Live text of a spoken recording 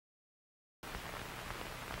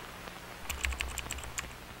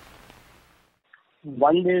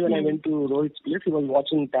One day when I went to Rohit's place, he was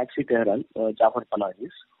watching Taxi Tehran, Jafar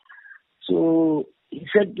Panahi's. So he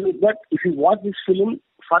said that if you watch this film,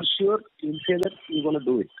 for sure you'll say that you're going to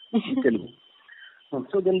do it in Telugu.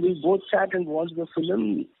 So then we both sat and watched the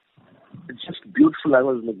film. It's just beautiful. I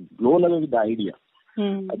was like blown away with the idea.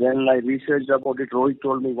 Then I researched about it. Rohit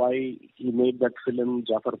told me why he made that film,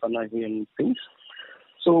 Jafar Panahi and things.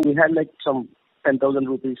 So we had like some 10,000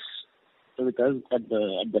 rupees with us at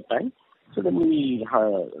the time. So then we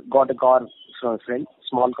got a car from a friend,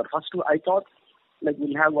 small car. First, I thought like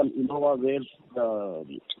we'll have one Innova where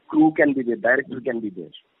the crew can be there, director can be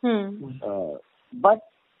there. But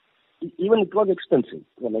even it was expensive,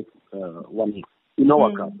 like one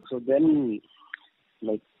Innova car. So then,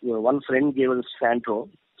 like one friend gave us Santro.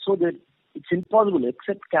 So that it's impossible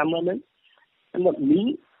except cameraman and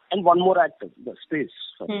me and one more actor, the space.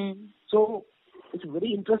 So it's a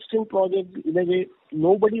very interesting project in a way.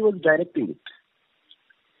 Nobody was directing it.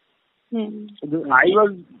 I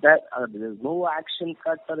was that there's no action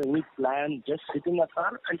cut or any plan, just sit in a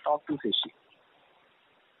car and talk to Sashi.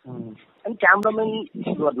 And cameraman,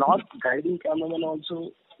 you are not guiding cameraman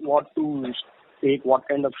also what to take, what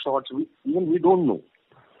kind of shots. We don't know.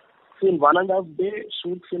 So in 1.5 day,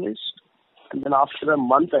 shoot finished, and then after a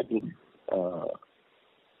month, I think,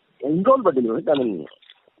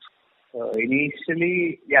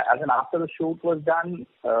 initially, after the shoot was done,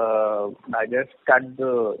 I just cut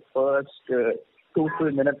the first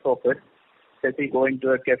 2-3 minutes of it. Sashi going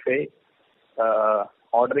to a cafe,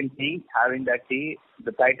 ordering tea, having that tea,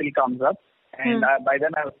 the title comes up, and by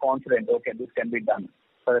then I was confident, okay, this can be done.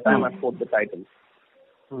 By the time I put the title,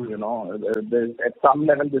 at some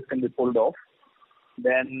level this can be pulled off.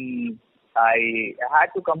 Then I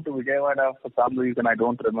had to come to Vijayawada for some reason, I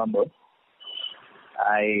don't remember.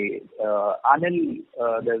 Anil,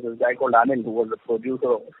 there's a guy called Anil who was the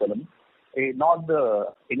producer of the film. Not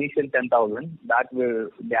the initial 10,000, that we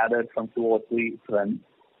gathered from 2 or 3 friends.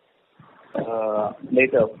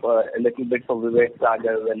 Later, a little bit for Vivek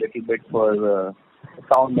Sagar, a little bit for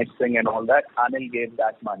sound mixing and all that. Anil gave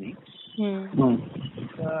that money.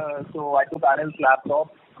 So I took Anil's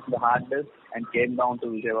laptop, the hard disk, and came down to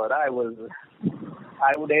Vijayawada. I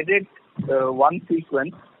would edit one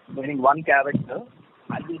sequence, meaning one character.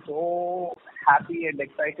 I'll be so happy and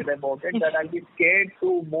excited about it that I'll be scared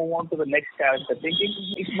to move on to the next character, thinking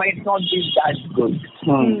it might not be that good.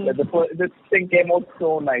 This thing came out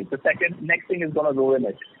so nice. The next thing is going to ruin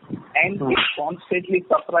it. And it constantly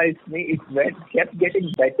surprised me. It kept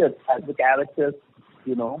getting better as the characters,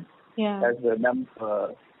 as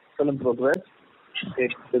the film progressed.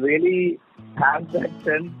 It really has that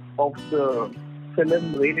sense of the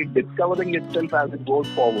film really discovering itself as it goes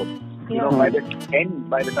forward. By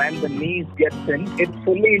the time the knees gets in, it's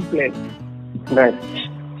fully in place. Right.